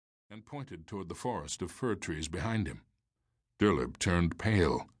and pointed toward the forest of fir trees behind him. Durlib turned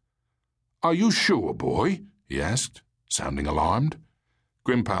pale. "Are you sure, boy?" he asked, sounding alarmed.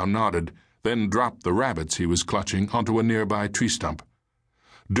 Grimpow nodded, then dropped the rabbits he was clutching onto a nearby tree stump.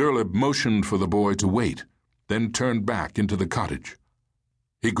 Durlib motioned for the boy to wait, then turned back into the cottage.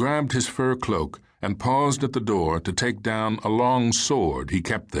 He grabbed his fur cloak and paused at the door to take down a long sword he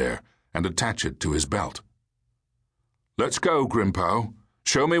kept there and attach it to his belt. "Let's go, Grimpow.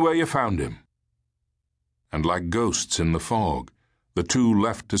 Show me where you found him." And like ghosts in the fog, the two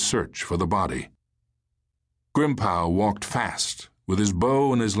left to search for the body. Grimpow walked fast, with his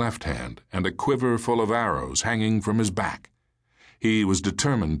bow in his left hand and a quiver full of arrows hanging from his back. He was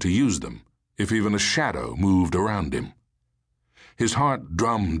determined to use them, if even a shadow moved around him. His heart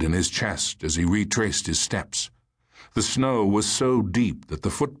drummed in his chest as he retraced his steps. The snow was so deep that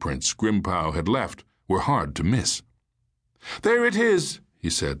the footprints Grimpow had left were hard to miss. "There it is," he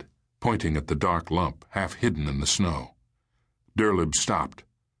said, pointing at the dark lump half hidden in the snow. Durlib stopped.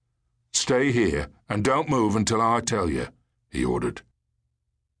 "Stay here and don't move until I tell you," he ordered.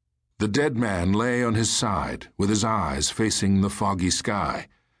 The dead man lay on his side, with his eyes facing the foggy sky,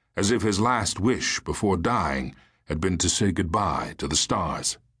 as if his last wish before dying had been to say goodbye to the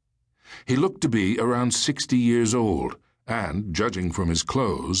stars. He looked to be around 60 years old, and, judging from his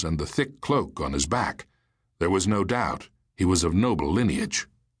clothes and the thick cloak on his back, there was no doubt he was of noble lineage.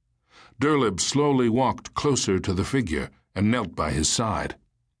 Durlib slowly walked closer to the figure and knelt by his side.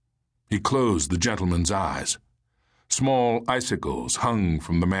 He closed the gentleman's eyes. Small icicles hung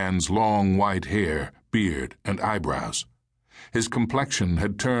from the man's long white hair, beard, and eyebrows. His complexion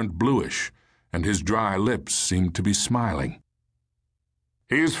had turned bluish, and his dry lips seemed to be smiling.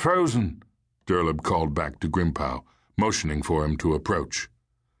 "He is frozen," Durlib called back to Grimpow, motioning for him to approach.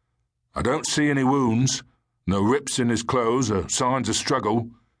 "I don't see any wounds, no rips in his clothes or signs of struggle.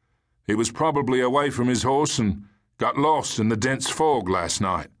 He was probably away from his horse and got lost in the dense fog last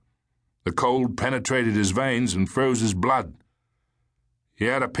night. The cold penetrated his veins and froze his blood. He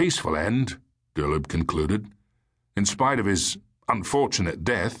had a peaceful end," Durlib concluded, "in spite of his unfortunate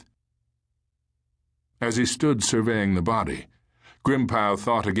death." As he stood surveying the body, Grimpow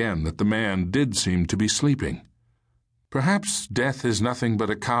thought again that the man did seem to be sleeping. Perhaps death is nothing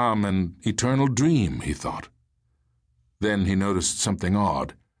but a calm and eternal dream, he thought. Then he noticed something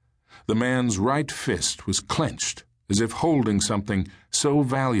odd. The man's right fist was clenched, as if holding something so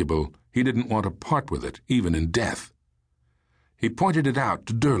valuable he didn't want to part with it, even in death. He pointed it out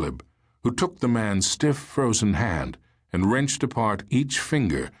to Durlib, who took the man's stiff, frozen hand and wrenched apart each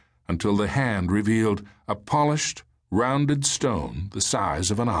finger until the hand revealed a polished, rounded stone the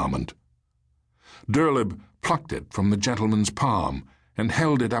size of an almond. Durlib plucked it from the gentleman's palm and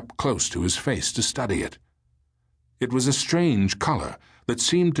held it up close to his face to study it. It was a strange color that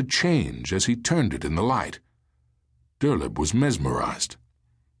seemed to change as he turned it in the light. Durlib was mesmerized.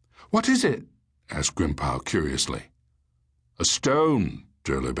 "What is it?" asked Grimpow curiously. "A stone,"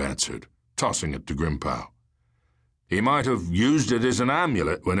 Durlib answered, tossing it to Grimpow. "He might have used it as an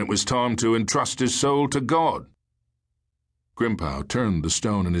amulet when it was time to entrust his soul to God." Grimpow turned the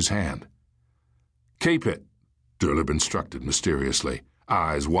stone in his hand. "Keep it," Durlib instructed mysteriously,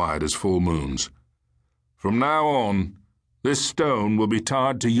 eyes wide as full moons. "From now on, this stone will be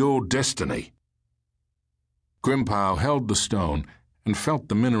tied to your destiny." Grimpow held the stone and felt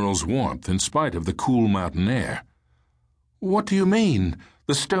the mineral's warmth in spite of the cool mountain air. "What do you mean,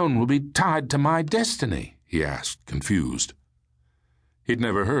 the stone will be tied to my destiny?" he asked, confused. He'd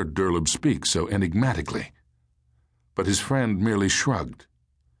never heard Durlib speak so enigmatically. But his friend merely shrugged.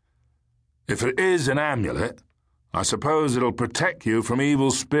 "If it is an amulet, I suppose it'll protect you from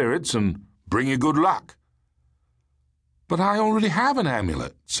evil spirits and bring you good luck." "But I already have an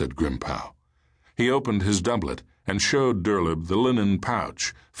amulet," said Grimpow. He opened his doublet and showed Durlib the linen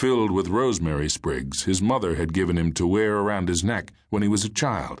pouch filled with rosemary sprigs his mother had given him to wear around his neck when he was a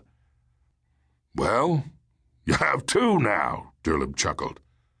child. "Well, you have two now," Durlib chuckled.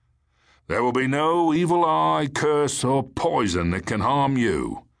 "There will be no evil eye, curse, or poison that can harm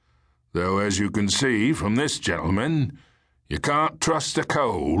you, though as you can see from this gentleman, you can't trust the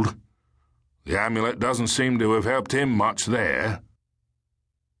cold. The amulet doesn't seem to have helped him much there."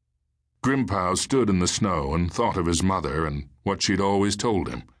 Grimpow stood in the snow and thought of his mother and what she'd always told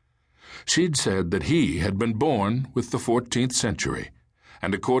him. She'd said that he had been born with the 14th century,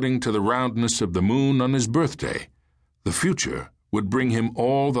 and according to the roundness of the moon on his birthday, the future would bring him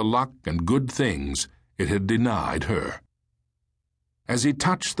all the luck and good things it had denied her. As he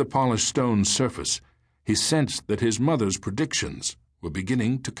touched the polished stone surface, he sensed that his mother's predictions were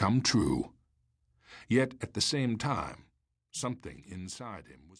beginning to come true. Yet at the same time, something inside him was